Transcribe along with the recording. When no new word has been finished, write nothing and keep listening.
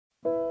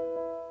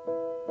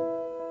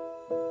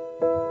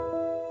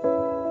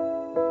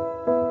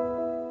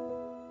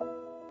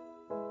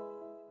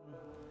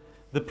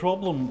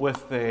problem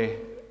with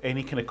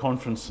any kind of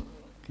conference,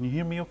 can you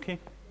hear me okay?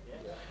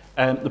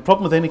 The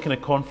problem with any kind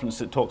of conference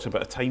that talks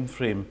about a time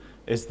frame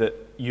is that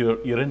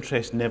your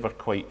interests never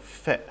quite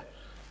fit.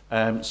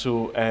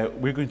 So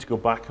we're going to go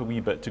back a wee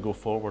bit to go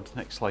forward.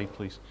 Next slide,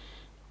 please.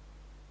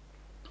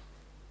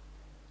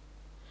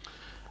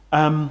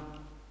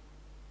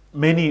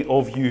 Many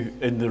of you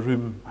in the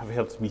room have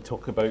heard me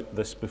talk about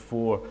this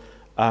before.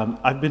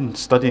 I've been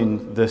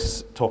studying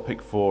this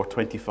topic for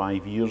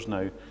 25 years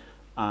now,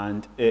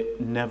 and it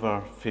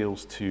never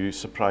fails to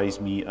surprise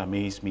me,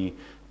 amaze me.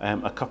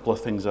 A couple of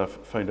things I've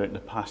found out in the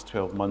past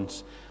 12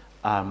 months,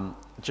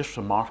 just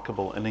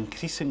remarkable. And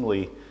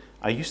increasingly,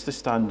 I used to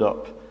stand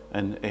up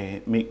and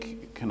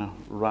make kind of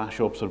rash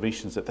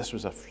observations that this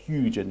was a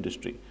huge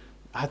industry,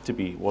 had to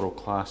be world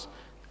class.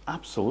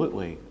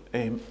 Absolutely,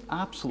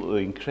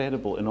 absolutely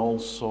incredible in all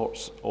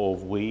sorts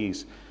of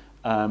ways.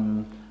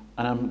 And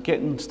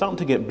I'm starting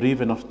to get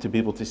brave enough to be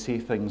able to say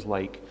things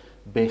like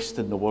best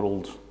in the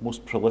world,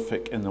 most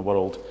prolific in the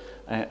world,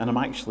 and I'm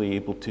actually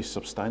able to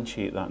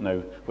substantiate that now,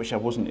 which I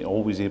wasn't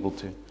always able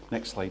to.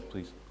 Next slide,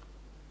 please.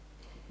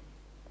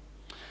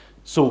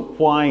 So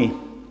why,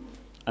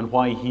 and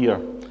why here?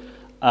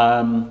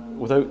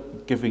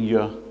 Without giving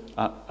you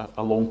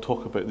a long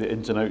talk about the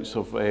ins and outs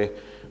of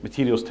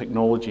materials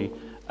technology,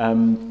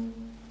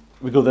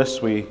 we go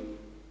this way.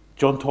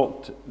 John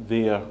talked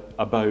there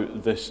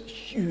about this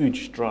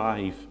huge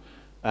drive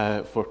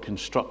for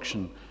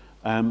construction,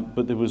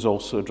 but there was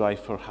also a drive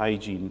for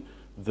hygiene.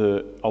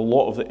 A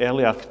lot of the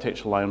early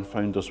architectural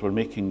ironfounders were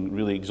making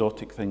really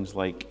exotic things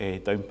like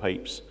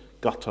downpipes,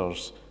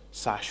 gutters,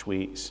 sash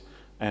weights,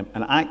 and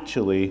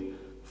actually,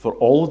 for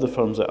all of the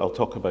firms that I'll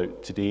talk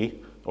about today,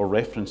 or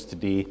reference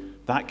today,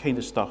 that kind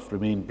of stuff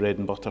remained bread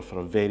and butter for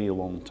a very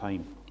long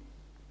time.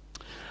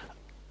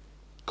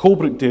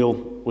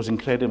 Coalbrookdale was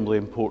incredibly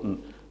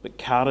important, but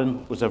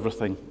Carron was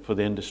everything for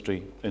the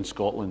industry in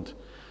Scotland.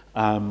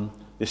 The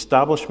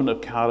establishment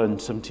of Carron in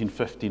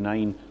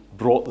 1759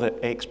 brought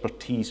the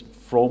expertise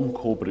from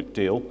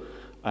Coalbrookdale,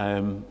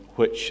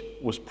 which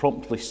was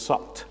promptly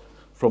sucked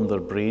from their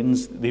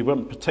brains. They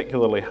weren't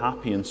particularly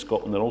happy in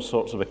Scotland. There are all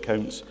sorts of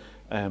accounts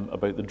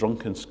about the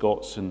drunken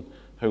Scots and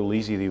how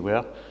lazy they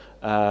were.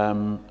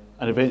 And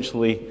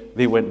eventually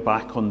they went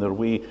back on their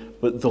way.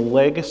 But the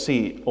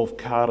legacy of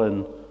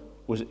Carron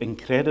was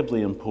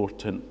incredibly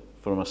important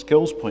from a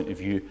skills point of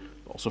view,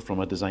 but also from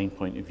a design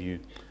point of view.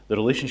 The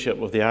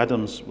relationship of the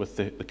Adams with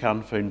the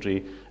Carron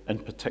Foundry in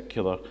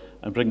particular,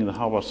 and bringing the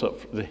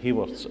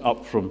Hayworths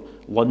up from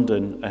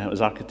London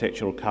as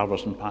architectural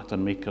carvers and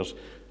pattern makers,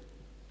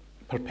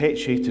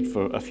 perpetuated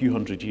for a few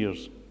hundred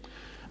years.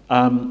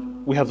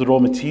 We have the raw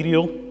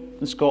material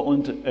in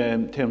Scotland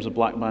in terms of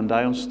black band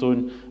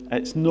ironstone.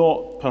 It's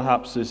not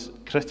perhaps as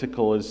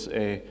critical as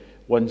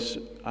once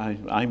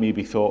I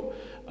maybe thought,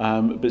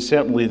 but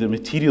certainly the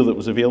material that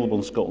was available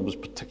in Scotland was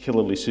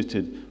particularly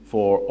suited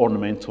for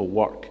ornamental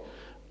work.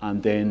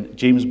 And then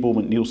James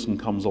Beaumont Nielsen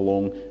comes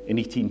along in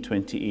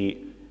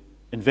 1828,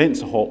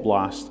 invents a hot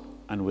blast,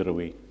 and we're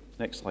away.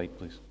 Next slide,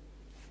 please.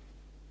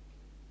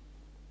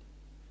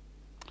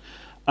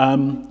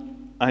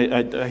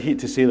 I hate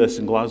to say this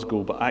in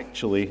Glasgow, but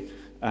actually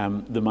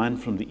the man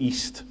from the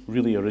East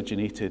really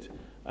originated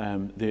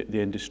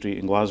the industry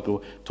in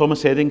Glasgow.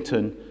 Thomas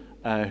Eddington,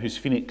 whose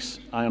Phoenix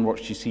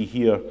Ironworks you see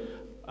here,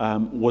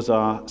 was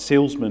a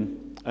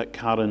salesman at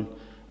Carron,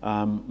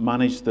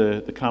 managed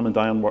the Cramond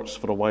Ironworks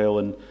for a while,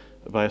 and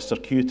by a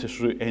circuitous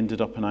route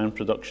ended up in iron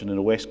production in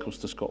the west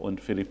coast of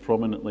Scotland very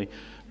prominently.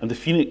 And the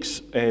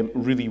Phoenix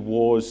really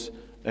was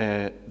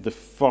the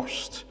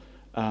first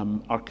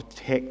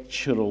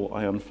architectural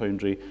iron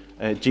foundry.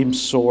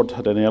 James Sword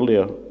had an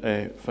earlier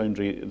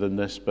foundry than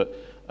this, but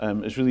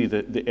it's really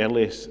the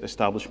earliest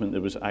establishment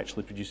that was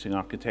actually producing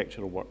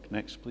architectural work.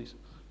 Next, please.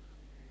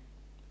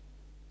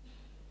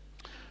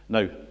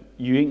 Now,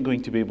 you ain't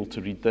going to be able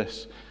to read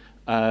this.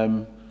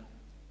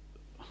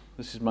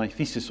 This is my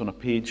thesis on a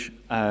page.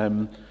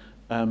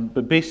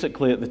 But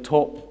basically, at the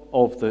top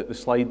of the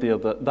slide there,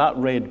 that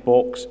red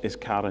box is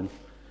Carron.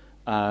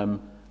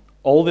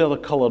 All the other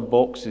coloured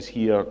boxes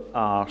here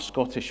are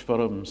Scottish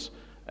firms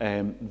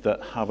that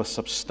have a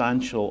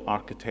substantial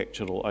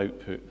architectural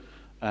output.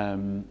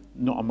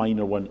 Not a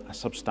minor one, a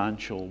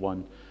substantial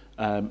one.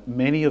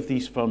 Many of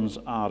these firms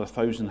are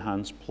 1,000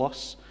 hands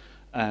plus.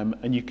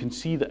 And you can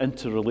see the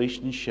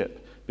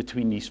interrelationship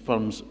between these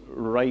firms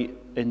right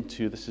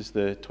into, this is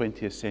the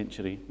 20th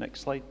century.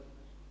 Next slide.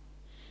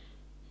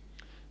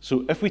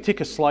 So if we take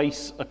a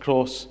slice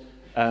across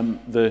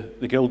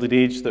the Gilded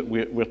Age that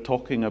we're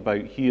talking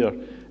about here,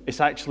 it's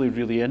actually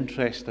really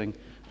interesting.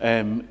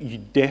 You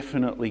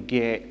definitely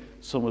get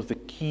some of the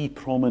key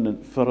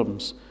prominent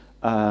firms,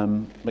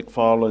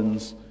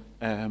 Macfarlane's,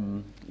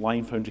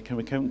 Lime Foundry. Can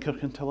we count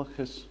Kirkintilloch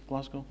as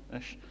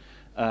Glasgow-ish?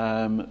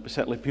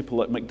 Certainly people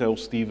like McDowell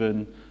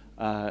Stephen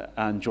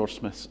and George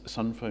Smith's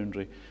Sun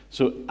Foundry.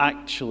 So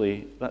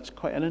actually, that's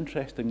quite an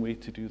interesting way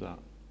to do that.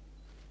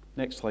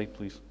 Next slide,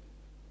 please.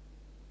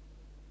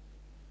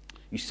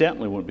 You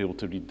certainly won't be able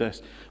to read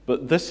this.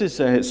 But this is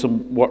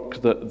some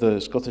work that the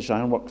Scottish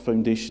Ironwork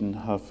Foundation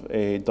have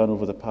done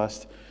over the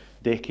past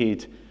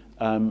decade.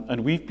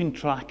 And we've been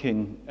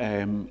tracking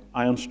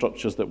iron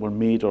structures that were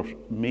made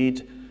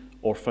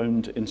or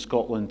found in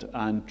Scotland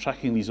and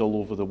tracking these all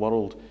over the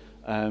world.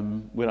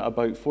 We're at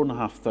about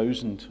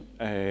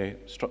 4,500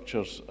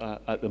 structures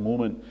at the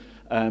moment.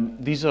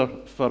 These are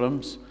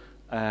firms,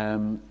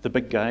 the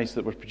big guys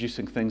that were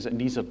producing things,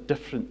 and these are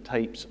different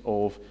types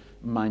of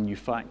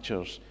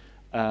manufacturers.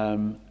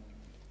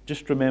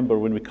 Just remember,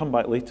 when we come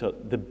back later,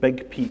 the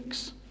big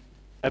peaks,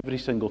 every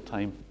single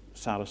time,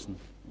 Saracen.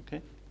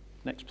 Okay,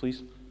 next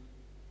please.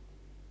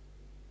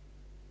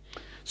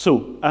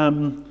 So,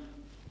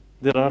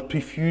 there are a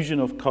profusion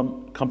of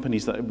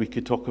companies that we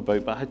could talk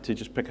about, but I had to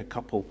just pick a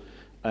couple.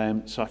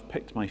 So I've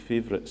picked my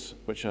favourites,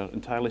 which are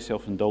entirely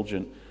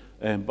self-indulgent,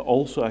 but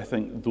also I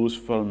think those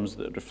firms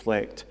that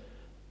reflect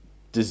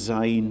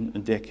design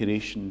and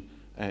decoration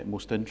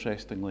most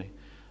interestingly.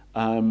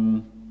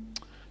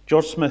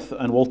 George Smith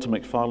and Walter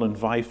Macfarlane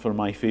vie for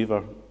my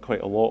favour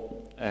quite a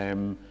lot,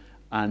 and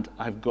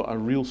I've got a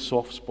real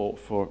soft spot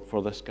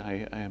for this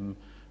guy.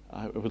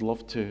 I would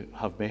love to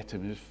have met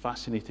him. He's a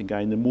fascinating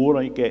guy, and the more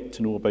I get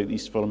to know about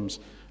these firms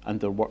and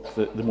their work,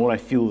 the more I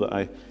feel that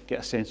I get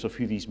a sense of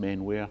who these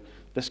men were.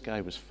 This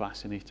guy was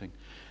fascinating.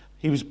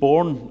 He was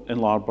born in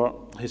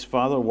Larbert. His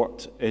father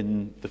worked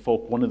in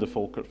one of the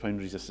Falkirk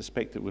foundries. I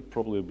suspect it would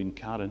probably have been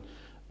Carron,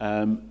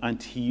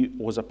 and he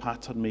was a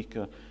pattern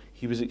maker.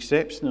 He was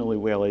exceptionally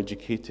well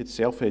educated,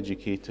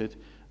 self-educated,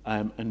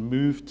 and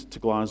moved to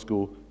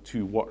Glasgow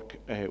to work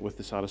with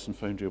the Saracen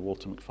foundry of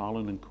Walter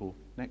Macfarlane and Co.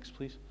 Next,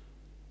 please.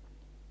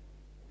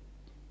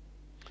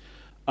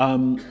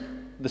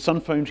 The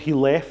Sun Foundry, he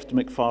left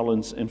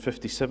Macfarlane's in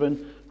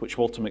 '57, which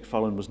Walter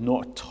Macfarlane was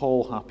not at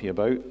all happy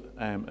about,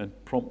 and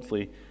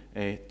promptly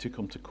took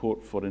him to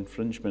court for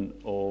infringement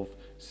of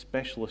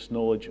specialist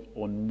knowledge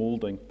on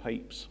moulding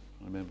pipes,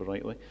 if I remember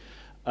rightly,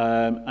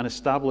 and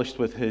established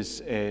with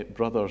his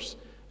brothers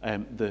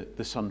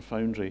the Sun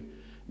Foundry.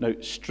 Now,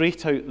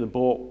 straight out the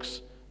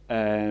box,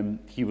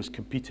 he was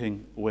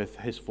competing with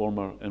his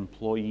former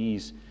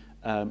employees.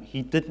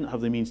 He didn't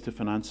have the means to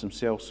finance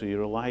himself, so he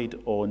relied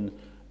on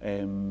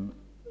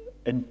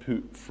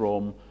input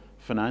from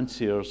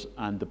financiers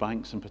and the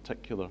banks in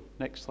particular.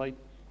 Next slide.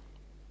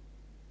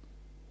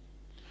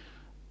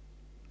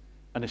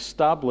 An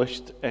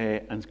established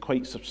and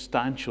quite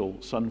substantial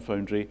Sun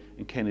Foundry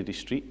in Kennedy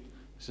Street.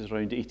 This is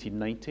around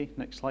 1890.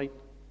 Next slide.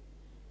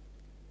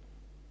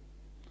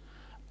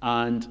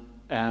 And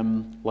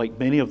like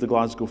many of the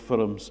Glasgow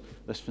firms,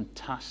 this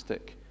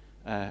fantastic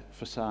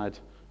facade.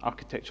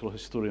 Architectural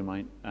historian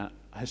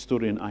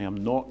I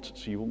am not,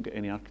 so you won't get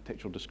any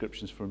architectural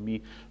descriptions from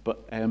me,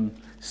 but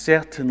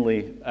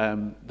certainly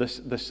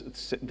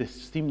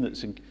this theme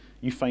that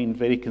you find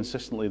very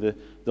consistently,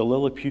 the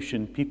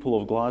Lilliputian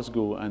people of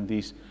Glasgow and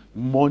these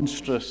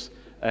monstrous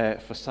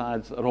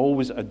facades are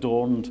always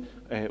adorned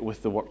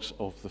with the works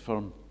of the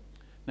firm.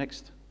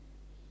 Next.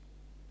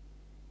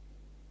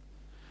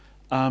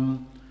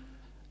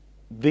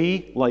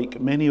 They, like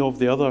many of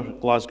the other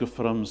Glasgow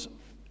firms,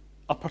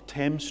 Upper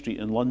Thames Street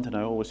in London,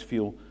 I always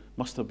feel,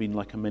 must have been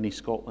like a mini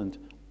Scotland.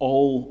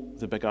 All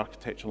the big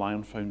architectural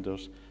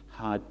ironfounders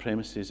had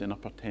premises in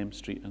Upper Thames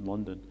Street in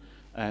London.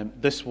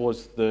 This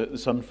was the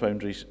Sun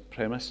Foundry's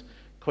premise,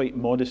 quite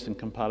modest in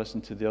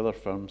comparison to the other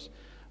firms.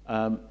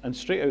 And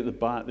straight out the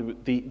bat,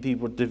 they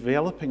were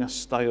developing a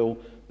style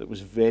that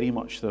was very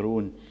much their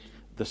own.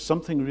 There's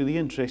something really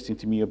interesting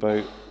to me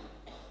about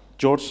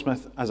George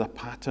Smith as a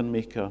pattern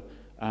maker.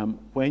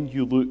 When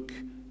you look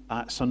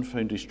at Sun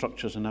Foundry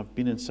structures, and I've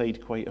been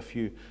inside quite a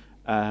few,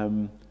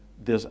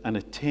 there's an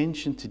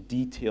attention to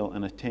detail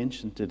and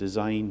attention to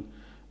design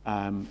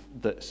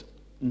that's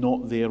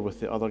not there with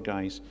the other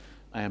guys.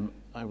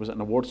 I was at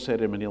an awards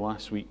ceremony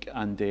last week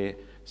and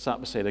sat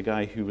beside a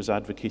guy who was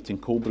advocating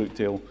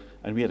Coalbrookdale,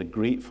 and we had a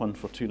great fun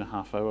for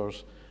 2.5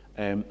 hours,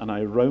 and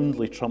I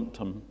roundly trumped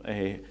him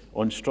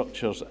on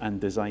structures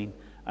and design.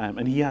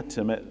 And he had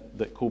to admit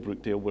that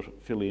Coalbrookdale were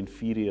fairly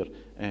inferior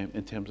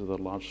in terms of their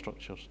large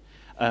structures.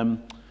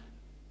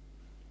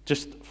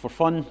 Just for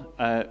fun,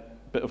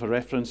 bit of a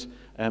reference,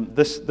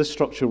 this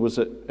structure was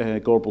at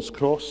Gorbals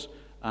Cross,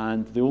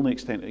 and the only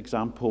extant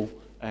example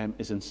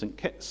is in St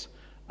Kitts,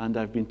 and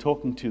I've been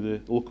talking to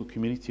the local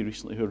community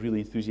recently who are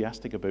really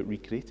enthusiastic about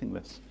recreating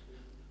this,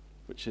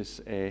 which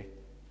is, yeah,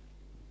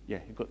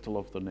 you've got to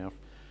love their nerve.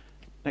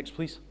 Next,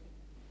 please.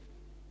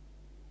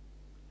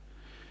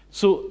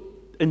 So,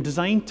 in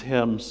design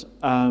terms,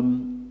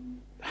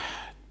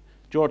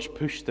 George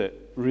pushed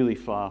it really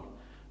far.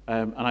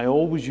 And I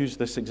always use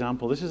this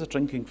example. This is a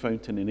drinking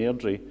fountain in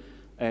Airdrie.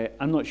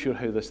 I'm not sure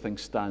how this thing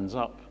stands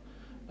up.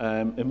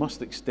 It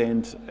must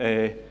extend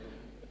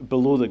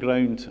below the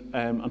ground.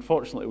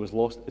 Unfortunately, it was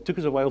lost. It took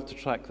us a while to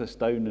track this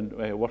down and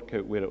work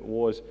out where it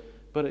was,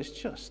 but it's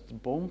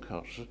just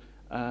bonkers.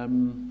 But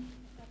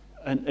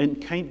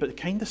it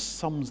kind of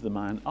sums the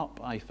man up,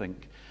 I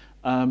think.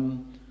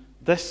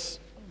 This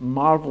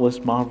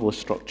marvelous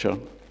structure,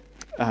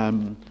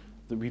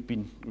 that we've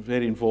been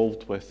very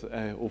involved with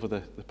over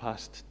the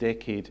past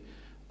decade.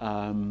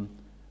 The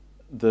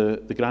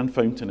Grand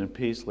Fountain in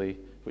Paisley,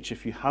 which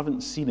if you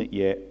haven't seen it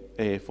yet,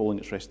 following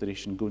its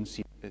restoration, go and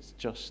see it. It's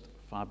just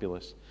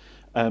fabulous.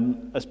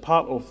 As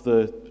part of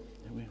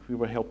we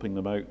were helping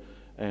them out,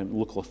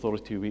 local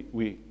authority,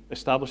 we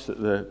established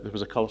that there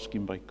was a colour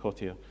scheme by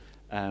Cottier,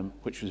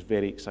 which was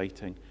very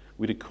exciting.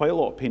 We did quite a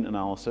lot of paint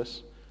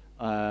analysis,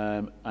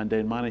 and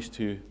then managed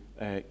to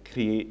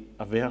create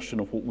a version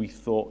of what we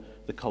thought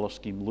the colour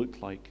scheme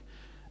looked like.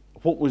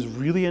 What was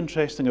really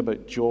interesting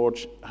about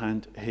George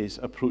and his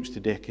approach to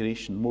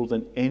decoration, more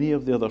than any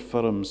of the other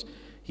firms,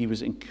 he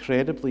was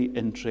incredibly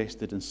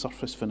interested in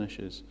surface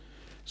finishes.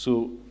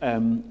 So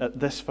at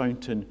this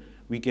fountain,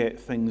 we get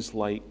things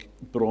like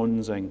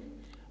bronzing,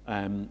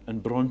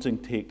 and bronzing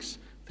takes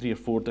 3 or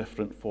 4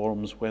 different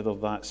forms, whether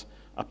that's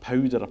a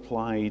powder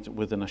applied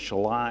within a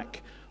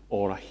shellac,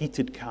 or a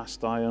heated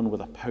cast iron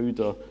with a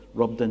powder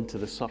rubbed into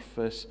the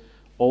surface.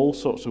 All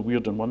sorts of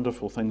weird and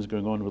wonderful things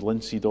going on with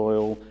linseed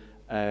oil,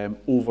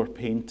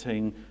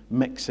 overpainting,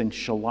 mixing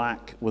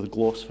shellac with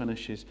gloss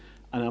finishes.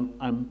 And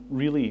I'm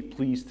really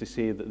pleased to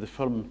say that the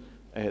firm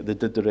that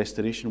did the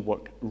restoration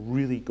work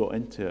really got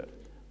into it.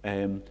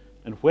 And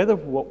whether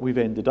what we've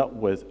ended up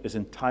with is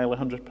entirely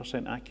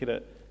 100%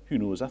 accurate, who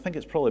knows? I think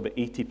it's probably about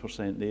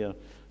 80% there.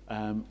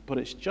 But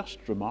it's just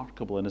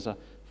remarkable, and is a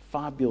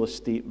fabulous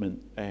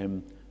statement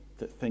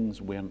that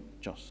things weren't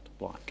just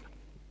black.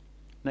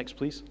 Next,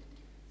 please.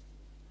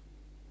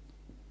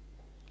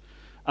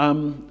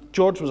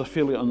 George was a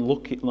fairly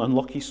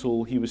unlucky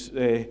soul. He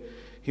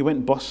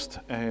went bust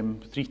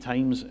 3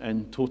 times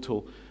in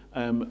total.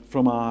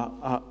 From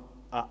a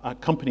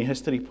company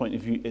history point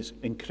of view, it's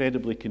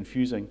incredibly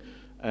confusing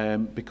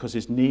because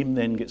his name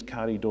then gets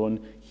carried on.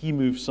 He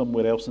moves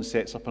somewhere else and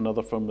sets up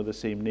another firm with the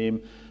same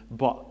name,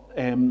 but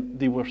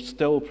they were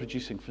still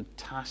producing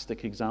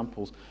fantastic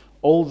examples.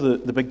 All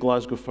the big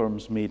Glasgow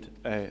firms made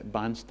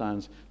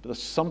bandstands, but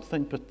there's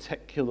something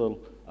particular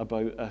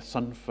about a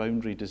Sun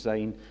Foundry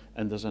design,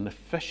 and there's an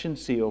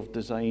efficiency of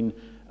design.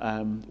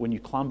 When you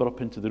clamber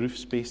up into the roof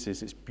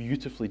spaces, it's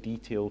beautifully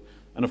detailed,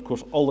 and of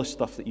course all this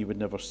stuff that you would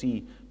never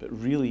see, but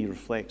really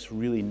reflects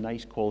really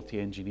nice quality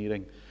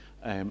engineering.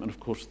 And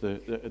of course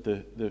the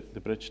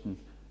Bridgeton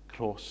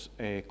Cross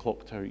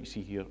clock tower you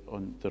see here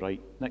on the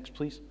right. Next,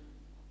 please.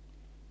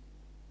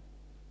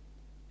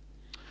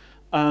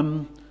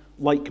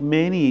 Like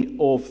many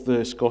of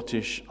the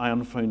Scottish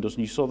ironfounders, and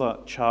you saw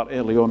that chart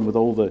early on with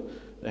all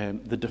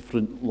the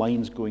different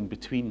lines going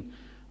between,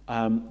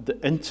 the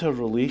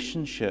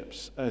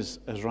interrelationships, as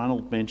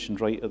Ranald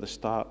mentioned right at the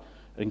start,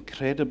 are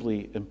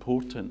incredibly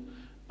important,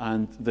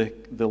 and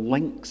the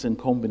links and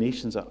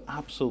combinations are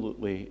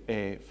absolutely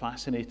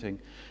fascinating.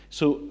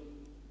 So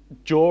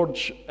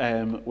George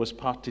was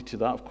party to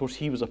that. Of course,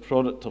 he was a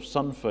product of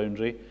Sun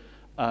Foundry,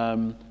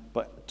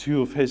 but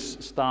 2 of his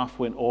staff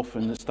went off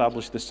and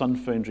established the Sun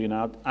Foundry in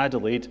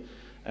Adelaide,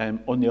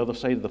 on the other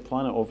side of the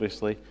planet,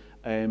 obviously,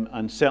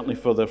 and certainly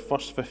for their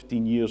first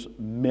 15 years,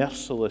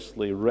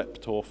 mercilessly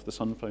ripped off the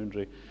Sun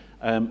Foundry.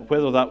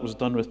 Whether that was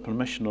done with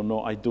permission or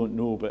not, I don't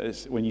know, but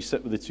when you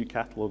sit with the 2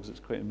 catalogues,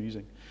 it's quite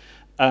amusing.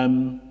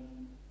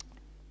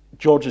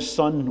 George's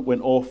son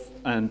went off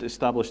and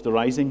established the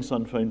Rising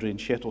Sun Foundry in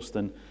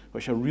Shettleston,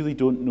 which I really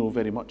don't know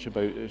very much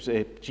about. It was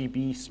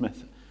GB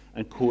Smith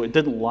and Co. It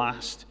didn't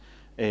last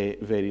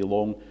very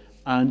long.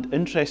 And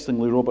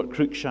interestingly, Robert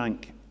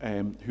Cruikshank,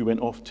 who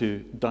went off to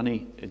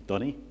Denny,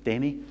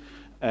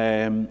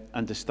 and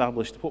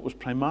established what was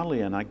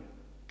primarily an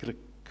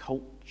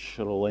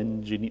agricultural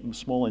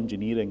small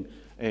engineering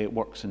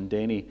works in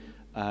Denny,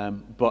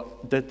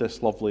 but did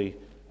this lovely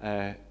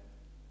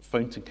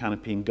fountain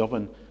canopy in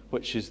Govan,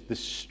 which is the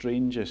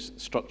strangest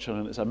structure,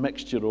 and it's a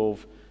mixture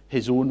of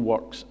his own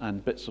works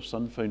and bits of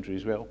Sun Foundry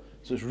as well.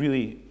 So it's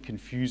really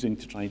confusing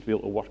to try and be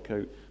able to work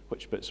out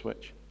which bit's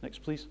which. Next,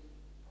 please.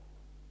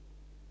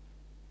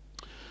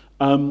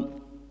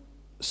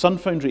 Sun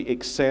Foundry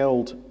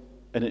excelled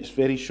in its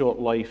very short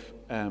life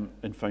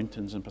in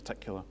fountains in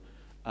particular,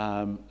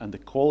 and the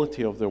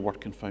quality of their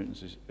work in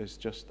fountains is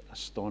just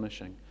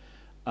astonishing,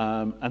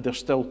 and they're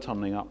still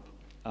turning up.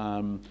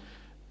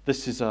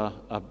 This is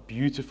a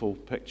beautiful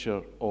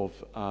picture of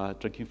a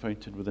drinking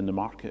fountain within the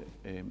market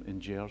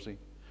in Jersey,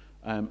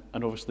 and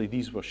obviously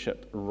these were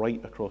shipped right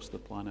across the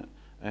planet,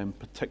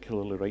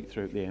 particularly right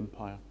throughout the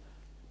empire.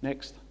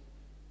 Next.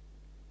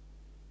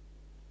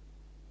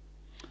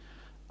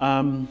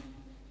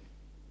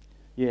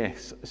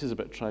 Yes, this is a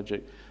bit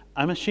tragic.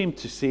 I'm ashamed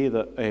to say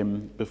that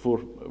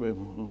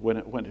when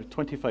it went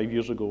 25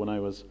 years ago, when I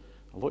was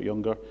a lot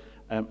younger,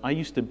 I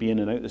used to be in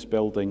and out this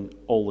building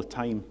all the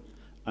time,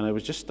 and I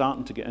was just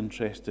starting to get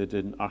interested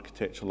in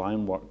architectural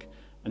ironwork,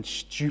 and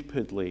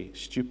stupidly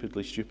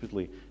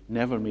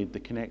never made the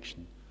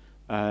connection.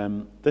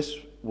 This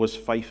was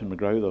Fife and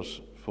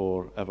McGrowthers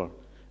forever,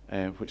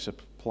 which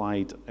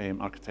supplied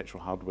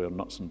architectural hardware,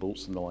 nuts and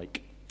bolts and the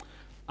like.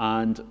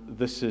 And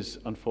this is,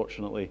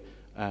 unfortunately,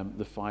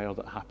 the fire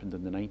that happened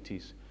in the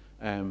 90s.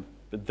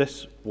 But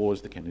this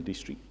was the Kennedy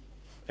Street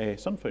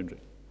Sun Foundry.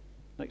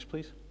 Next,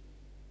 please.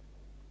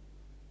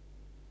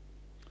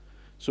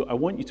 So I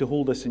want you to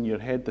hold this in your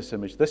head, this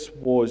image. This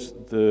was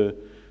the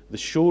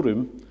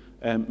showroom.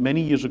 Many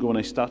years ago when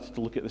I started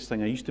to look at this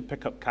thing, I used to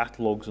pick up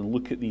catalogues and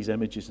look at these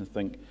images and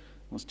think,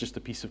 well, it's just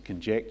a piece of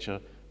conjecture.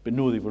 But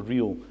no, they were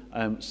real.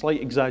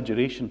 Slight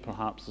exaggeration,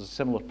 perhaps. There's a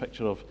similar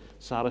picture of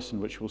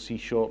Saracen, which we'll see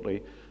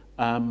shortly.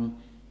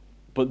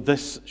 But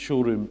this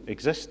showroom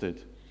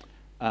existed.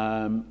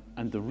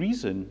 And the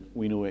reason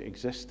we know it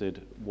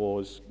existed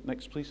was,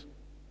 next please,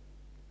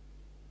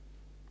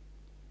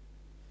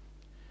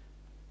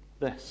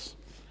 this.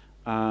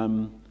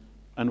 And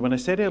when I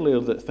said earlier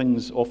that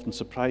things often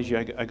surprise you,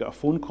 I got a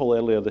phone call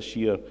earlier this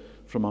year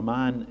from a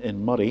man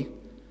in Murray,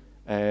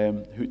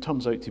 who it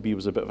turns out to be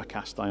was a bit of a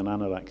cast iron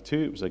anorak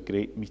too. It was a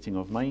great meeting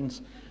of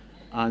minds.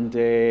 And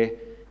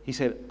he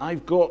said,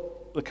 I've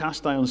got the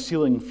cast iron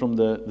ceiling from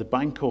the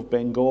Bank of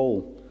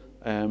Bengal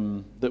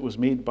that was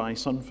made by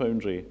Sun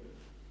Foundry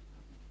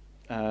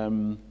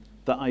that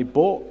I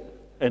bought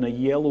in a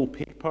yellow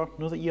paper. You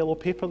know that yellow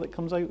paper that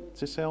comes out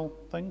to sell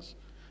things?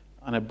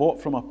 And I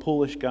bought from a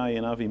Polish guy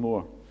in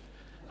Aviemore.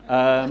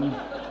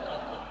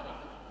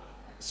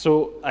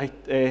 So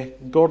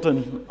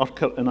Gordon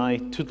Urquhart and I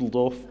toodled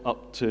off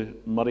up to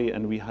Murray,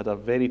 and we had a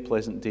very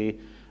pleasant day.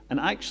 And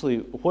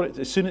actually,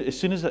 as soon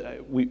as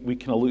we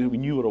kind of we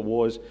knew what it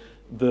was,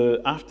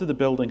 after the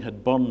building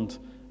had burned,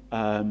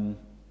 I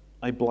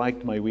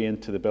blagged my way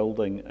into the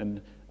building,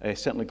 and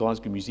certainly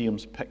Glasgow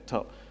Museums picked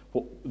up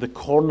the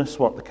cornice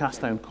work, the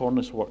cast iron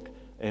cornice work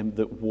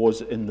that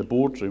was in the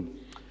boardroom.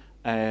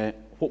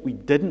 What we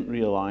didn't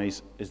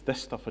realise is this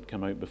stuff had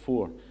come out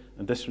before,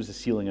 and this was the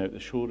ceiling out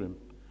the showroom.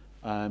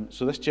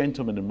 So this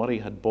gentleman in Murray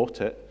had bought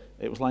it.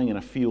 It was lying in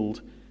a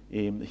field.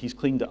 He's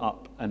cleaned it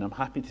up, and I'm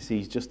happy to say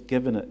he's just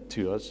given it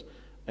to us,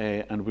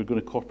 and we're going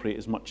to incorporate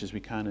as much as we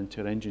can into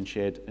our engine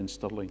shed in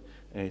Stirling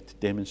to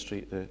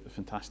demonstrate the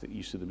fantastic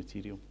use of the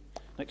material.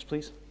 Next,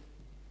 please.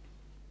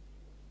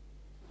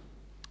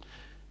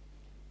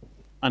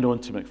 And on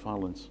to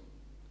Macfarlane's.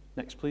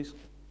 Next, please.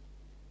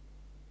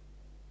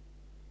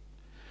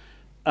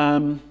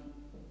 The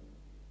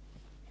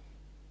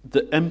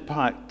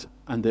impact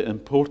and the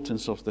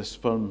importance of this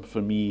firm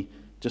for me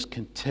just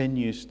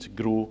continues to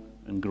grow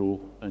and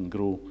grow and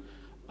grow.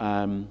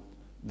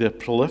 Their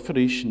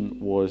proliferation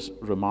was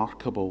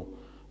remarkable,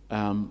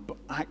 but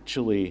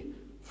actually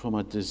from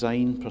a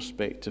design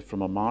perspective,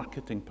 from a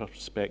marketing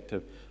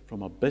perspective,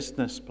 from a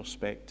business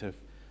perspective,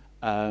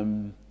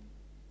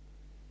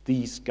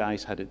 these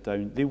guys had it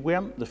down. They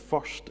weren't the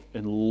first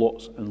in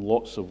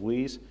lots of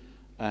ways,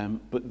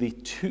 but they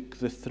took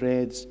the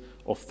threads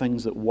of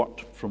things that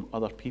worked from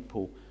other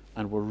people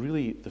and were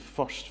really the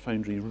first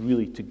foundry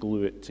really to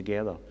glue it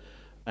together.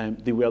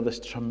 They were this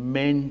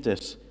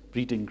tremendous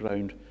breeding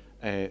ground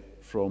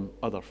from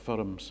other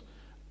firms,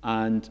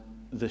 and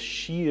the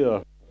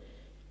sheer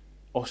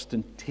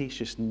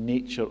ostentatious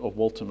nature of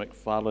Walter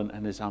Macfarlane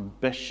and his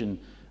ambition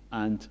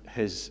and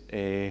his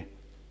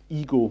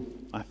ego,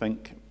 I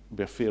think would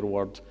be a fair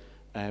word,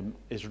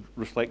 is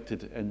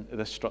reflected in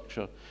this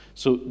structure.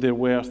 So there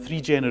were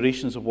 3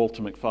 generations of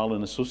Walter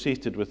Macfarlane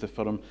associated with the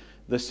firm.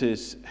 This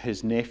is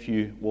his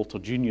nephew, Walter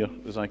Jr.,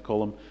 as I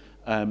call him,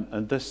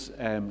 and this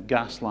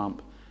gas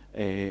lamp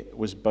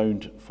was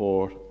bound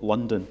for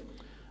London.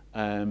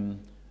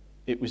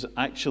 It was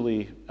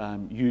actually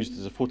used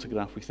as a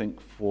photograph, we think,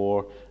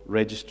 for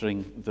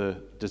registering the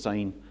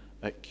design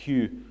at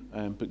Kew,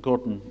 but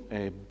Gordon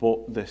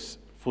bought this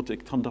photo.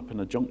 It turned up in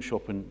a junk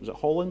shop in, was it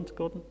Holland,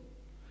 Gordon?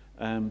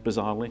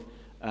 Bizarrely,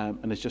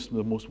 and it's just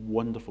the most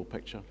wonderful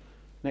picture.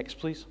 Next,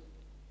 please.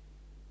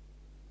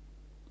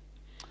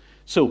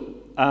 So,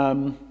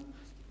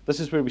 this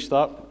is where we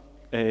start,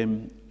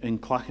 in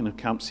Clachan of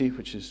Campsie,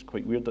 which is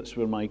quite weird. That's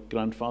where my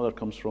grandfather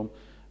comes from,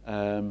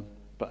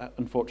 but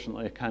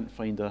unfortunately I can't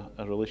find a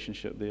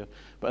relationship there.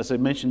 But as I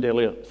mentioned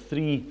earlier,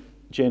 3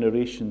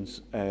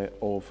 generations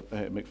of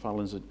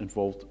Macfarlanes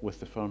involved with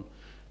the firm.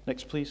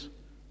 Next, please.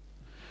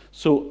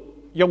 So,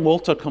 young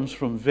Walter comes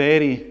from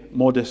very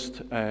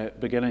modest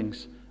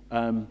beginnings.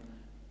 There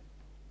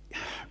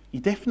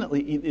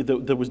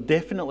was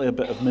definitely a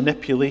bit of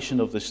manipulation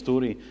of the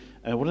story.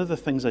 One of the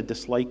things I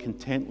dislike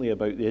intently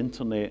about the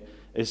internet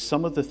is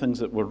some of the things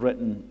that were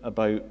written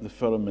about the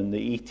firm in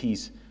the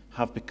 80s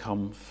have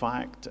become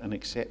fact and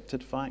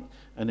accepted fact,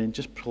 and then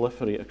just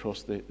proliferate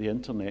across the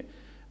internet.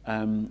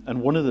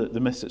 And one of the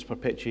myths that's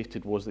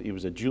perpetuated was that he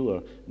was a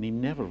jeweller, and he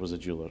never was a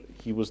jeweller.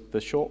 He was the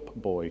shop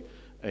boy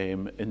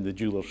in the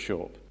jeweller's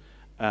shop.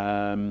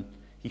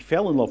 He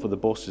fell in love with the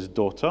boss's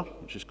daughter,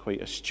 which is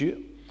quite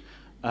astute.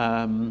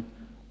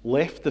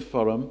 Left the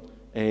firm.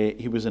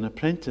 He was an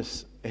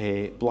apprentice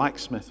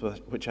blacksmith,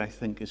 which I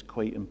think is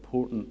quite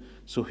important.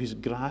 So his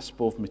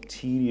grasp of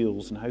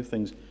materials and how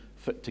things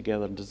fit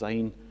together and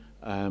design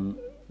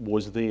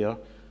was there.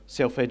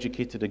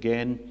 Self-educated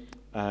again,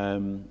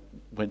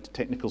 went to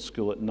technical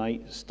school at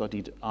night,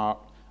 studied art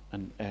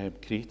and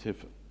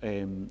creative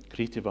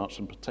arts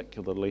in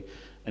particularly,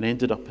 and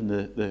ended up in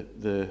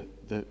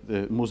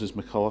the Moses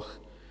McCulloch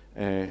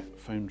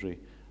foundry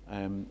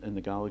in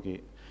the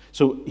Gallowgate.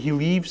 So he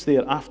leaves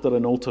there after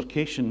an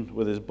altercation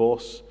with his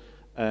boss,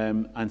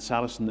 and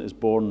Saracen is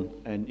born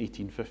in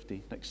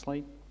 1850. Next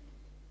slide.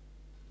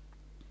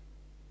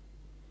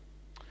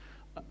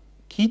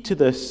 Key to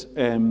this,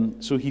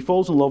 so he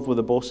falls in love with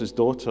the boss's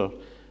daughter.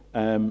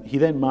 He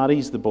then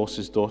marries the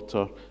boss's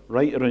daughter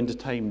right around the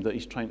time that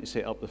he's trying to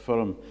set up the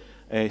firm.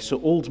 So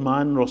old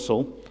man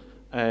Russell,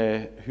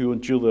 who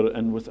owned jeweller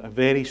and with a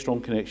very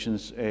strong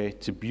connections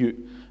to Butte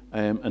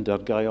and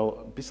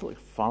Argyll, basically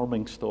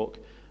farming stock,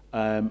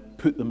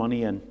 put the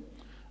money in.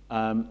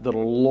 There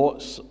are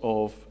lots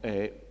of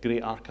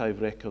great archive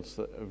records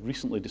that I've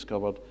recently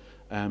discovered,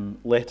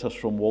 letters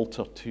from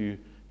Walter to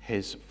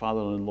his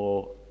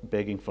father-in-law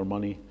begging for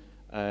money,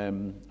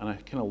 and I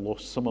kind of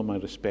lost some of my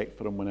respect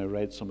for him when I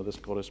read some of this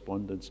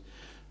correspondence.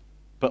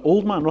 But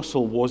old man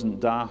Russell wasn't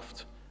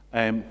daft.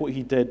 What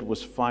he did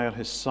was fire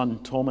his son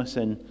Thomas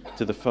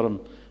into the firm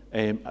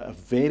at a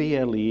very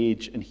early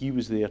age, and he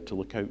was there to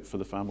look out for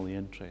the family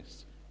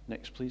interests.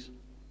 Next, please.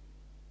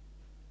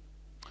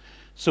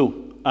 So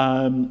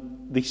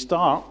they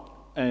start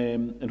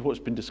in what's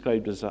been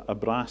described as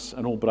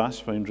an old brass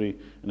foundry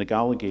in a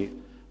Gallowgate.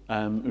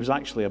 It was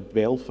actually a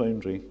bell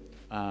foundry,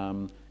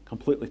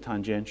 completely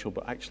tangential,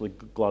 but actually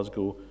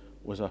Glasgow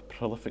was a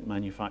prolific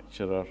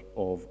manufacturer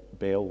of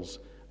bells.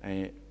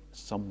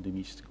 Somebody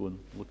needs to go and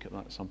look at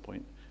that at some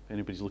point, if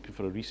anybody's looking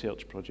for a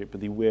research project, but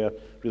they were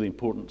really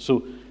important.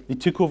 So they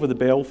took over the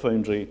bell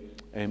foundry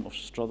of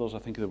Struthers, I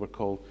think they were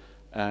called,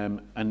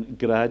 and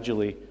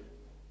gradually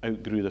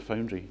outgrew the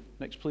foundry.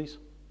 Next, please.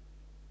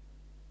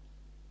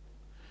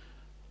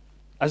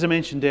 As I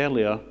mentioned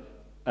earlier,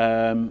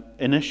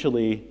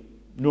 initially,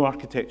 no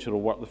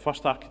architectural work. The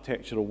first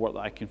architectural work that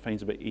I can find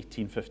is about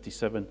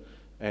 1857,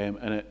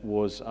 and it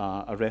was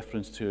a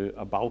reference to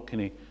a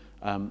balcony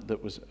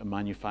that was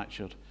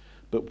manufactured.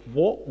 But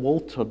what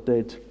Walter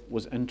did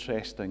was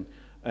interesting,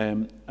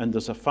 and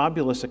there's a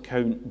fabulous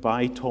account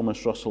by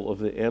Thomas Russell of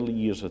the early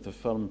years of the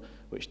firm,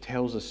 which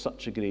tells us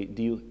such a great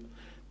deal.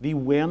 They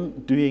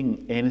weren't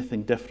doing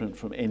anything different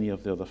from any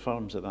of the other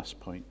firms at this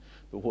point,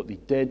 but what they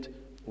did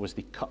was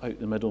they cut out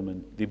the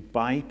middlemen. They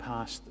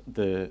bypassed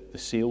the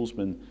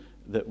salesmen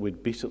that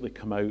would basically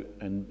come out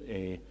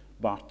and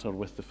barter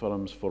with the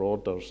firms for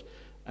orders.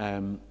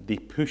 They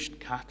pushed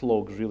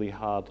catalogues really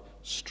hard,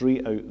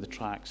 straight out the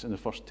tracks in the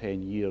first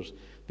 10 years.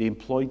 They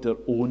employed their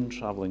own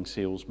travelling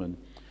salesmen.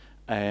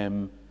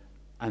 And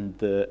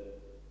the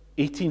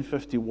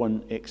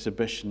 1851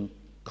 exhibition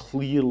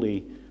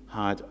clearly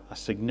had a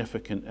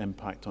significant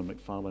impact on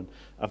Macfarlane.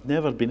 I've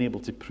never been able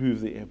to prove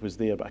that it was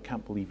there, but I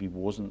can't believe he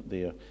wasn't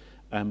there.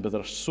 But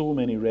there are so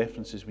many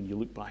references when you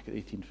look back at the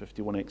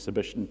 1851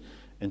 exhibition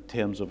in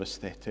terms of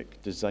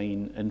aesthetic,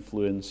 design,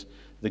 influence.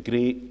 The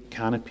great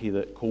canopy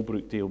that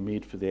Colebrookdale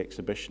made for the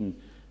exhibition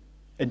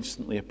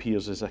instantly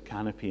appears as a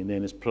canopy and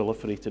then is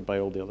proliferated by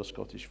all the other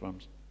Scottish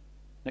firms.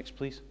 Next,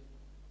 please.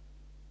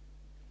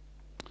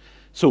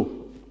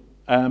 So,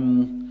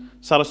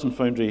 Saracen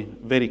Foundry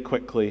very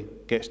quickly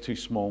gets too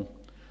small,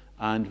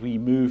 and we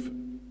move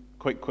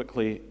quite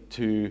quickly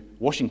to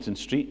Washington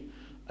Street.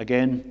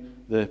 Again,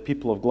 the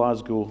people of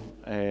Glasgow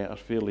are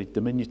fairly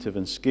diminutive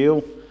in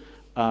scale,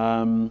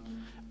 and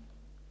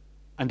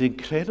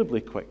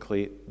incredibly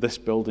quickly, this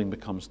building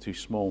becomes too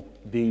small.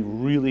 They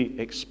really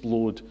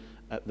explode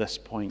at this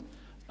point.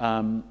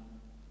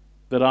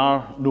 There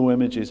are no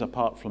images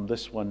apart from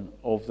this one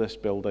of this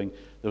building.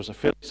 There was a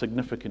fairly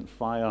significant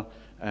fire.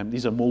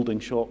 These are moulding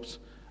shops,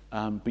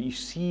 but you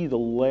see the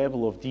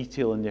level of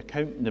detail, and the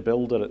accountant, the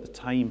builder at the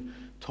time,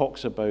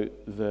 talks about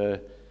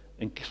the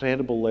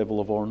incredible level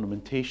of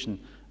ornamentation.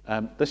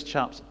 This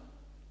chap's,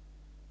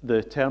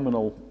 the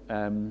terminal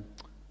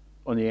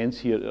on the ends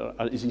here,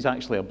 he's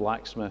actually a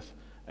blacksmith,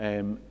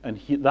 and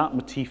that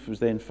motif was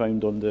then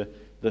found on the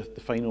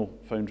final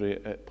foundry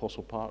at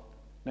Postle Park.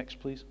 Next,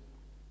 please.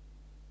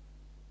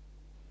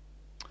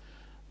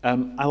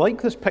 I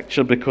like this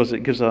picture because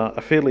it gives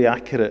a fairly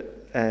accurate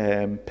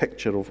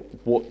picture of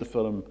what the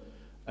firm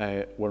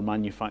were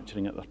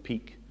manufacturing at their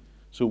peak.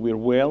 So we're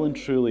well and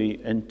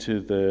truly into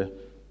the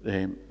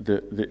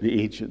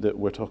age that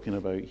we're talking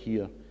about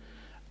here.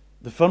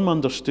 The firm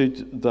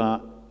understood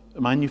that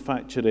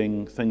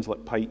manufacturing things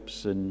like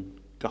pipes and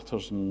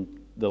gutters and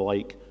the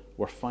like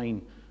were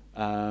fine,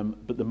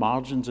 but the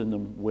margins in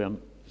them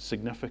weren't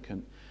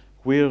significant.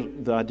 Where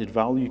the added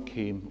value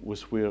came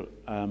was where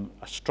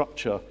a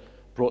structure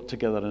brought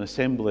together an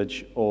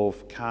assemblage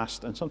of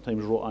cast and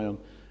sometimes wrought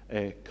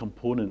iron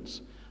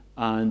components.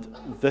 And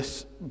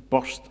this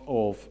burst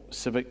of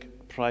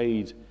civic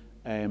pride,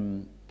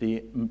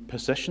 they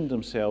positioned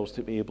themselves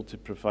to be able to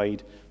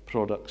provide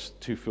products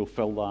to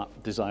fulfill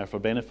that desire for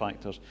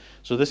benefactors.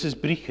 So this is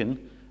Brechin,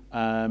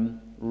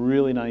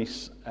 really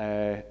nice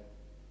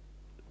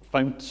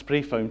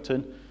spray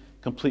fountain,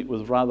 complete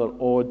with rather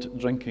odd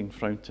drinking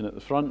fountain at the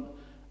front,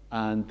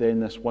 and then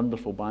this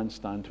wonderful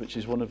bandstand, which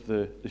is one of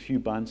the few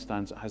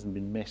bandstands that hasn't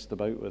been messed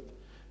about with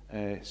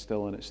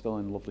still, and it's still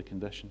in lovely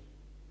condition.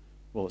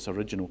 Well, it's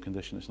original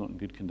condition, it's not in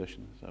good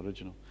condition, it's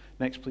original.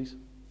 Next, please.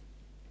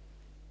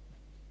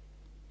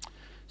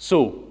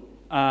 So,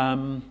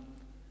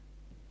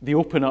 they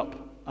open up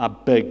a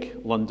big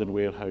London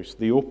warehouse.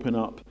 They open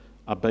up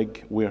a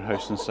big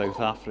warehouse in South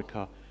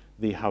Africa.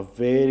 They have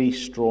very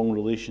strong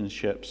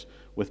relationships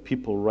with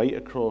people right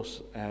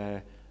across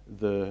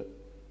the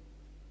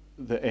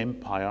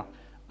empire,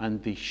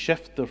 and they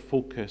shift their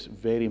focus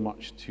very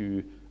much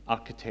to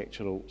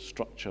architectural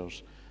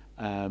structures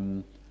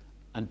and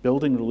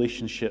building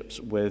relationships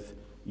with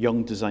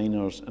young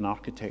designers and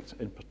architects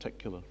in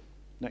particular.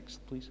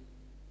 Next, please.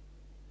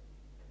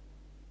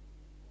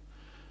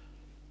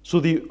 So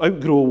they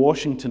outgrow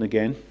Washington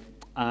again,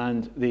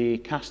 and they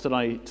cast their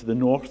eye to the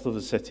north of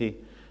the city,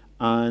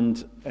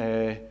 and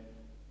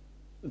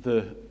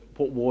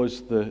what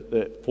was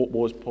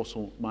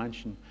Postle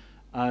Mansion.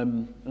 I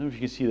don't know if you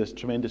can see this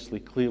tremendously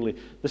clearly.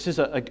 This is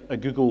a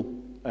Google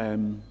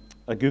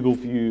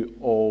view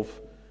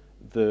of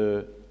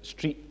the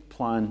street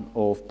plan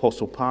of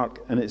Postle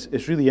Park, and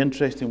it's really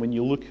interesting when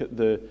you look at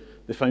the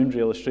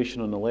foundry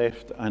illustration on the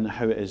left and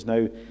how it is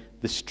now.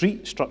 The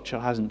street structure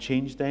hasn't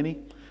changed any,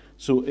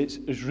 so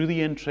it's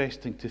really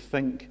interesting to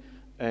think,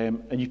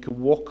 and you can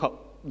walk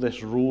up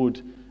this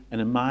road and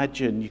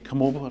imagine you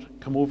come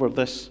over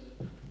this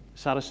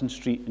Saracen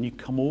Street and you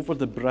come over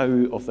the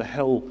brow of the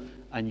hill,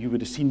 and you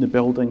would have seen the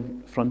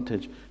building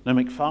frontage. Now,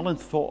 Macfarlane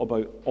thought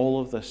about all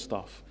of this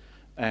stuff.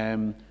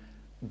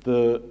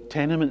 The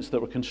tenements that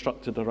were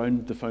constructed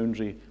around the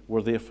foundry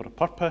were there for a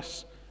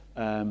purpose,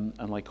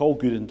 and like all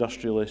good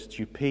industrialists,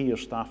 you pay your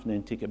staff and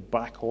then take it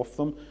back off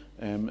them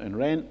in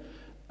rent.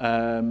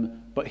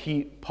 But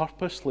he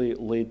purposely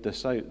laid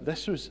this out.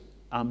 This was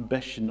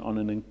ambition on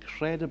an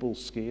incredible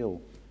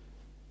scale.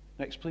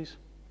 Next, please.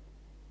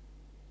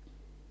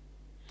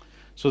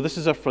 So this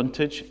is our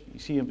frontage. You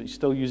see him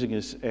still using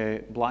his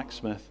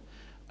blacksmith.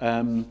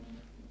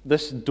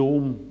 This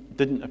dome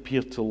didn't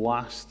appear to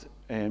last.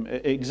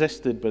 It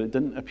existed, but it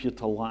didn't appear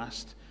to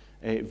last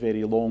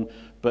very long.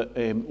 But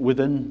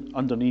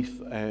underneath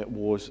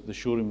was the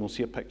showroom. We'll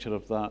see a picture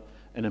of that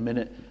in a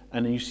minute.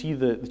 And you see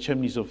the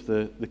chimneys of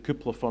the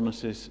cupola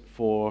furnaces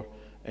for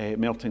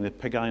melting the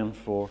pig iron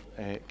for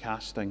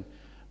casting.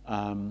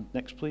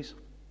 Next, please.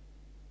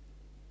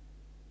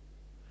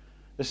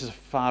 This is a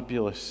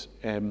fabulous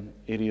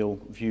aerial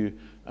view.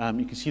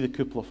 You can see the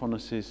cupola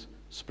furnaces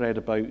spread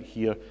about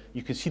here.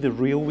 You can see the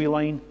railway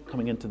line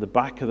coming into the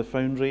back of the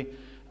foundry.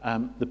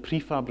 The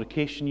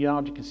prefabrication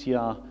yard, you can see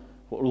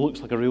what looks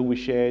like a railway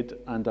shed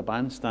and a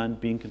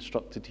bandstand being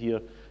constructed here,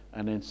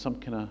 and then some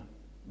kind of,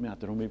 I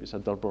don't know, maybe it's a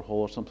Durbar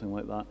Hall or something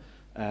like that,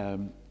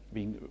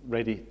 being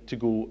ready to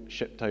go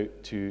shipped out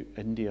to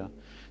India.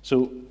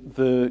 So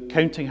the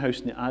counting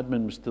house and the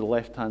admin was to the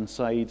left-hand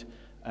side,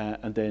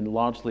 and then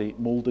largely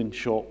moulding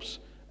shops,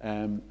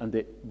 and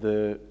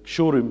the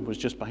showroom was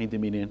just behind the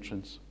main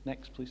entrance.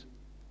 Next, please.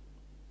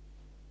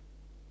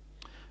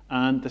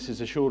 And this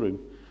is a showroom.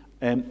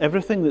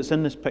 Everything that's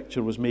in this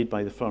picture was made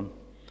by the firm,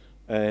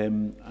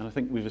 and I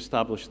think we've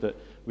established that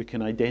we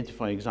can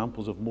identify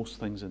examples of most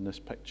things in this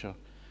picture,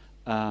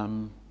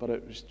 but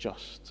it was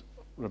just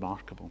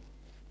remarkable,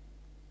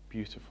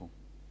 beautiful.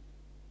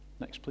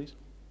 Next, please.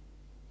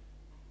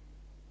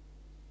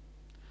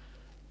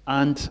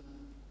 And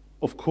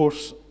of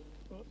course,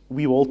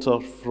 wee Walter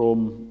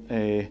from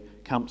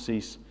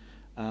Campsies,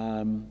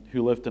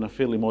 who lived in a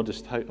fairly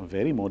modest house, a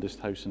very modest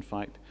house in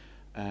fact,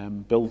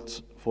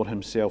 built for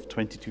himself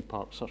 22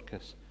 Park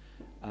Circus,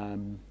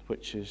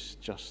 which is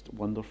just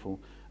wonderful.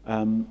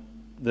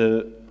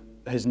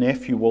 His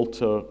nephew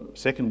Walter,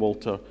 second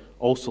Walter,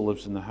 also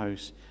lives in the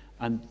house,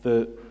 and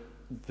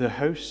the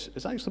house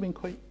has actually been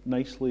quite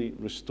nicely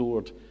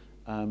restored.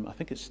 I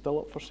think it's still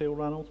up for sale,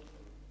 Ranald?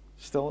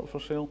 Still up for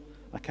sale?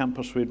 I can't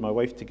persuade my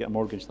wife to get a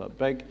mortgage that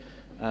big.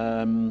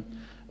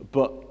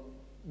 But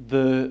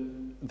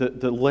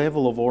the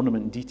level of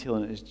ornament and detail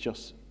in it is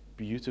just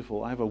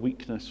beautiful. I have a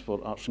weakness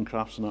for arts and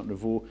crafts and Art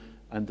Nouveau,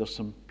 and there's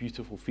some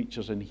beautiful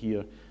features in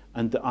here.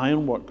 And the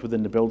ironwork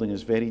within the building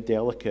is very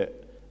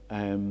delicate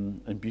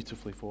and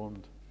beautifully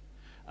formed.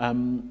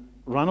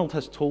 Ranald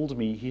has told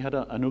me he had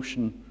a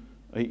notion,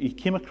 he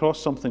came across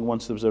something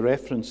once. There was a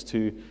reference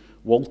to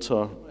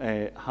Walter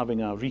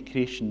having a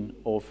recreation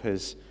of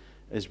his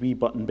wee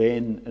button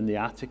Ben in the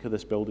attic of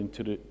this building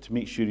to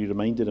make sure he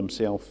reminded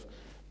himself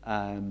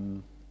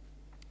of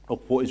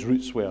what his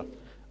roots were,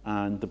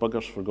 and the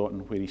bugger's forgotten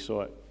where he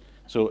saw it.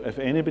 So if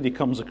anybody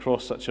comes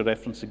across such a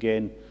reference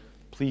again,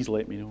 please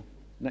let me know.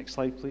 Next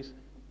slide, please.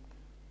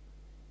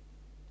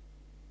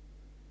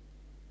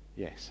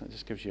 Yes, that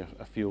just gives you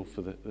a feel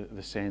for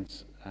the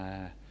sense.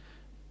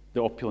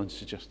 The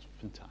opulence is just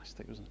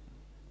fantastic, isn't it?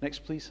 Next,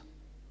 please.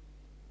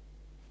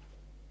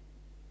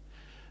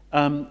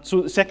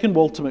 So the second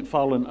Walter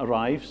Macfarlane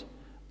arrives.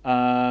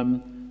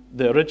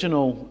 The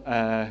original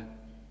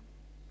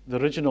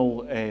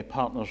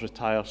partners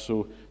retire,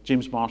 so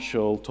James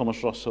Marshall,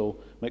 Thomas Russell,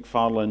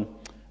 Macfarlane.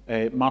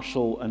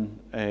 Marshall and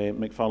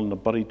Macfarlane are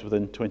buried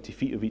within 20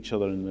 feet of each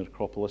other in the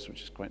necropolis,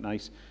 which is quite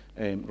nice.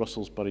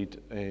 Russell's buried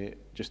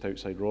just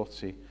outside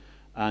Rothsay.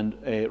 And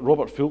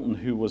Robert Fulton,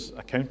 who was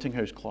a counting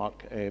house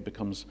clerk,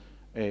 becomes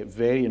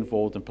very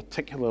involved and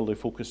particularly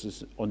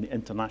focuses on the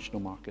international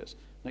markets.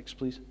 Next,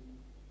 please.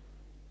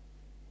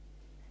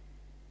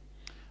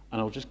 And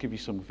I'll just give you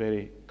some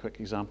very quick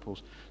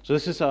examples. So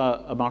this is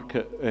a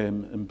market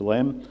in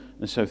Belém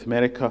in South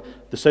America.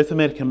 The South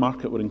American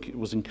market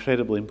was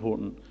incredibly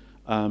important.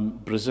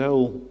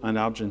 Brazil and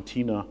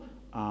Argentina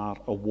are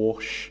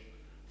awash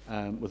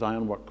with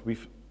ironwork.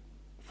 We've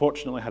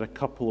fortunately had a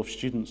couple of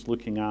students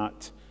looking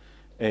at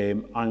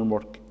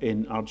ironwork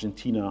in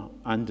Argentina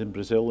and in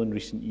Brazil in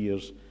recent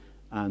years,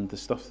 and the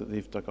stuff that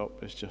they've dug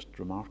up is just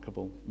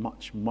remarkable,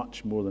 much,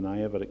 much more than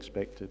I ever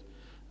expected.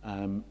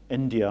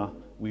 India,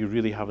 we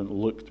really haven't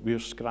looked. We're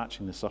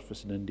scratching the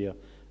surface in India,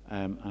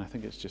 and I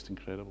think it's just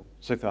incredible.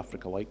 South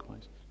Africa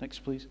likewise. Next,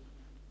 please.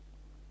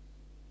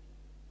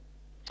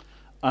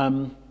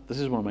 This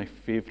is one of my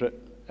favourite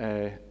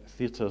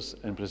theatres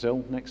in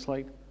Brazil. Next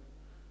slide.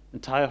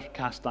 Entire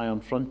cast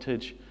iron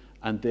frontage,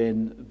 and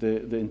then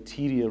the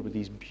interior with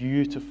these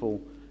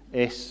beautiful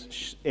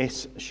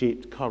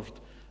S-shaped curved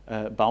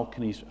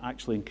balconies,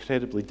 actually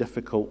incredibly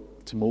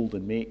difficult to mould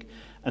and make.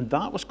 And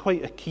that was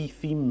quite a key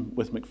theme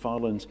with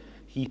Macfarlane's.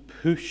 He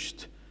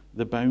pushed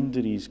the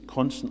boundaries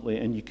constantly,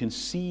 and you can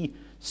see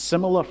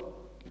similar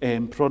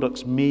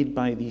products made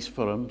by these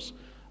firms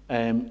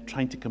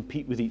trying to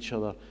compete with each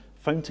other.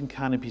 Fountain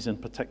canopies in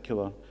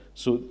particular.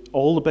 So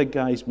all the big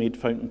guys made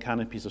fountain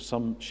canopies of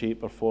some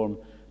shape or form.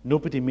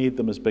 Nobody made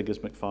them as big as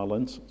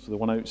Macfarlane's. So the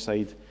one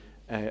outside,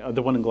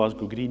 the one in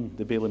Glasgow Green,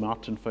 the Bailey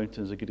Martin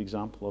fountain is a good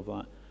example of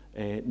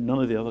that.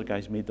 None of the other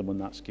guys made them on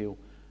that scale.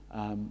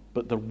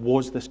 But there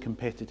was this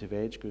competitive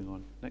edge going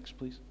on. Next,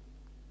 please.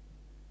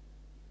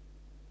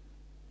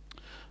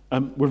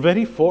 We're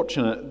very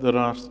fortunate. There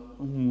are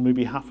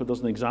maybe half a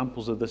dozen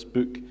examples of this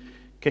book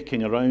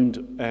kicking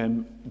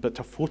around, but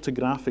a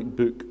photographic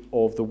book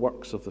of the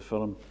works of the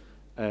firm,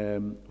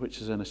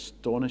 which is an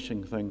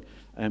astonishing thing,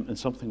 and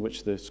something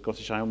which the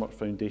Scottish Ironwork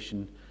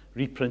Foundation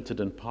reprinted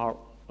in part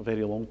a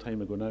very long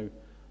time ago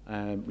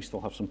now. We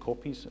still have some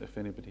copies if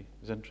anybody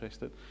is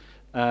interested.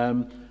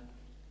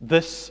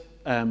 This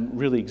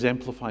really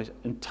exemplifies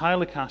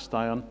entirely cast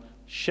iron,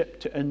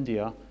 shipped to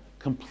India,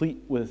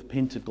 complete with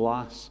painted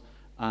glass,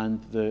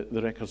 and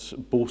the records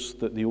boast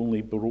that they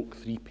only Baroque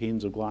 3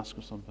 panes of glass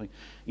or something.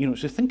 You know,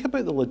 so think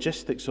about the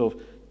logistics of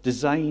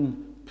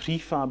design,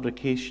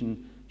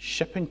 prefabrication,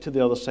 shipping to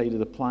the other side of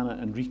the planet,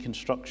 and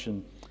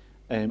reconstruction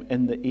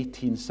in the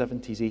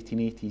 1870s,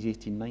 1880s,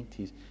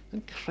 1890s.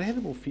 An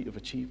incredible feat of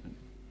achievement.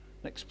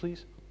 Next,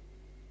 please.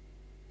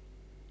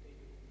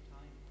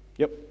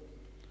 Yep.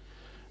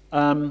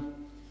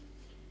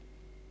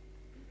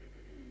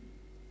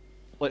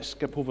 Let's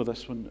skip over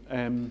this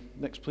one.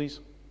 Next, please.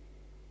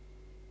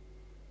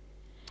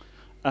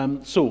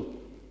 So,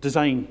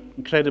 design,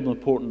 incredibly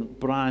important.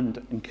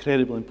 Brand,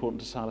 incredibly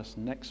important to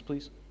Saracen. Next,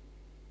 please.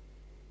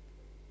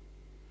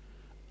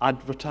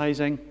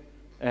 Advertising,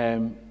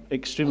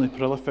 extremely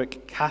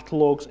prolific.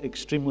 Catalogues,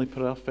 extremely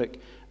prolific.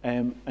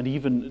 And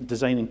even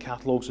designing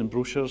catalogues and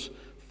brochures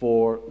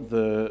for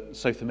the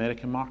South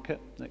American market.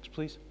 Next,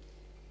 please.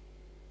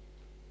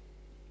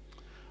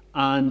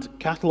 And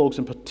catalogues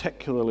in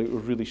particular were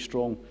really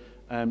strong.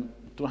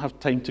 Don't have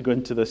time to go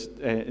into this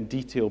in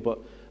detail, but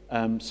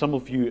some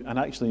of you, and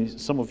actually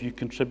some of you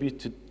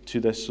contributed to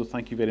this, so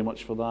thank you very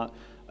much for that.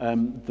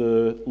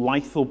 The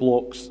litho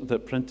blocks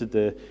that printed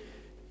the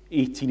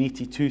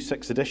 1882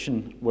 6th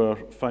edition were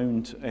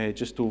found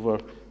just over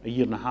a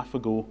year and a half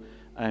ago,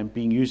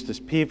 being used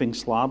as paving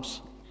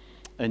slabs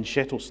in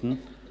Shettleston,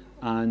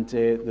 and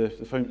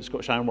the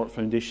Scottish Ironwork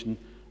Foundation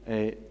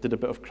did a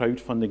bit of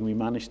crowdfunding. We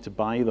managed to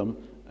buy them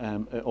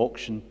at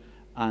auction,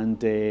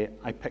 and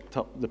I picked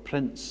up the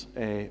prints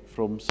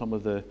from some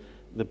of the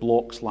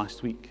blocks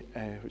last week,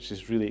 which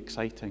is really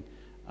exciting,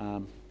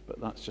 but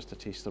that's just a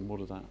taster.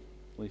 More of that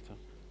later.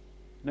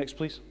 Next,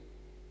 please.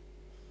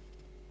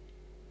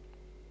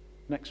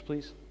 Next,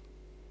 please.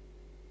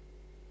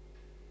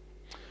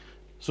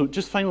 So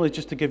just finally,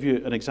 just to give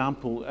you an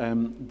example,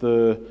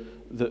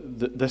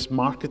 this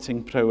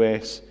marketing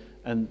prowess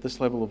and this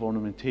level of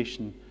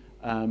ornamentation.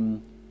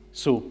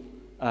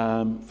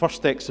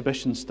 First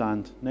exhibition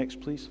stand.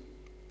 Next, please.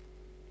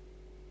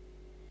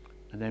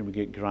 And then we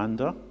get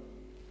grander.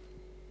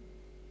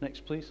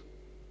 Next, please.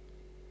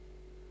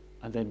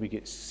 And then we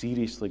get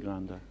seriously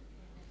grander.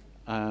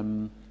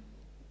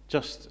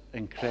 Just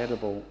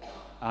incredible,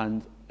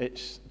 and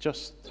it's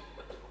just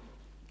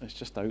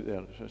out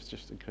there. It's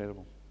just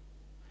incredible.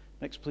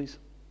 Next, please.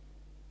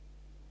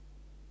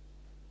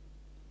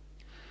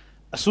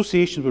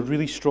 Associations were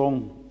really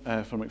strong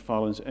for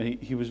Macfarlane's,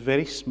 and he was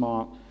very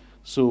smart.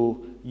 So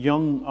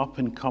young,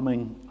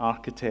 up-and-coming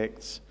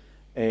architects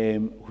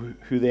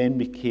who then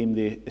became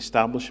the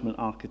establishment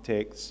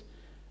architects,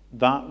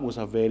 that was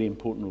a very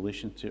important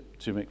relationship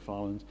to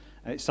Macfarlane's.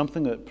 And it's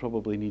something that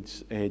probably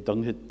needs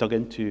dug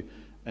into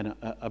in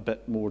a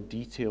bit more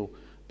detail.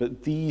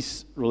 But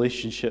these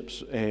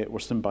relationships were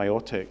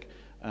symbiotic.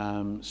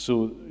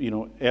 So, you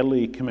know,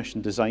 early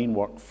commission design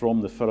work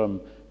from the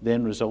firm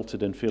then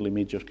resulted in fairly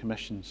major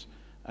commissions.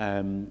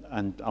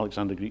 And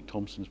Alexander Greek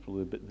Thompson is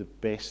probably the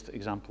best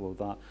example of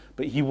that.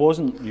 But he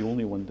wasn't the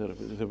only one.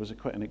 There was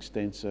quite an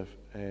extensive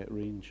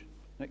range.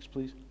 Next,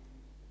 please.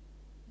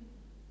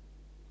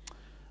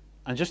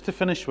 And just to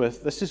finish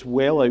with, this is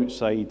well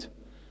outside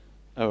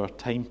our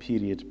time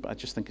period, but I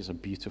just think it's a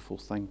beautiful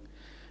thing.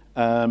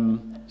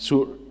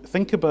 So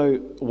think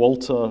about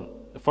Walter,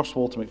 the first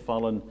Walter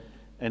Macfarlane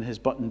in his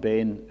Button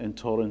Ben in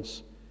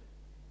Torrance.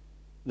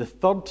 The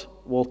third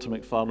Walter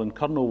Macfarlane,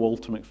 Colonel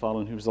Walter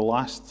Macfarlane, who was the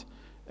last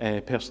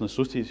person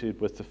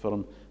associated with the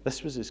firm,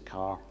 this was his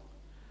car.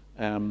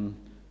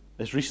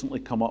 It's recently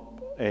come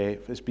up,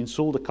 it's been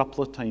sold a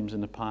couple of times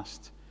in the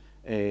past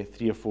 3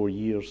 or 4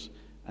 years,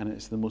 and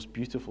it's the most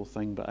beautiful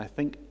thing, but I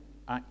think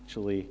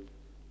actually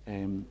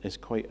is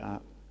quite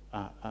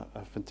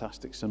a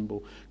fantastic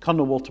symbol.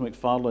 Colonel Walter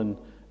Macfarlane,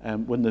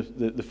 when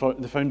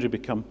the foundry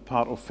became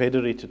part of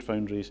Federated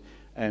Foundries,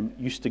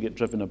 used to get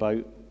driven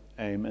about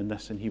in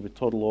this, and he would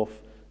toddle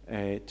off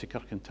to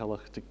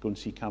Kirkintilloch to go and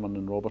see Cameron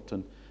and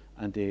Roberton,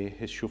 and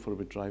his chauffeur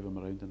would drive him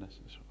around in this.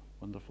 It's a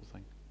wonderful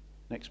thing.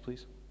 Next,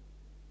 please.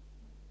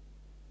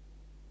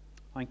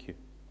 Thank you.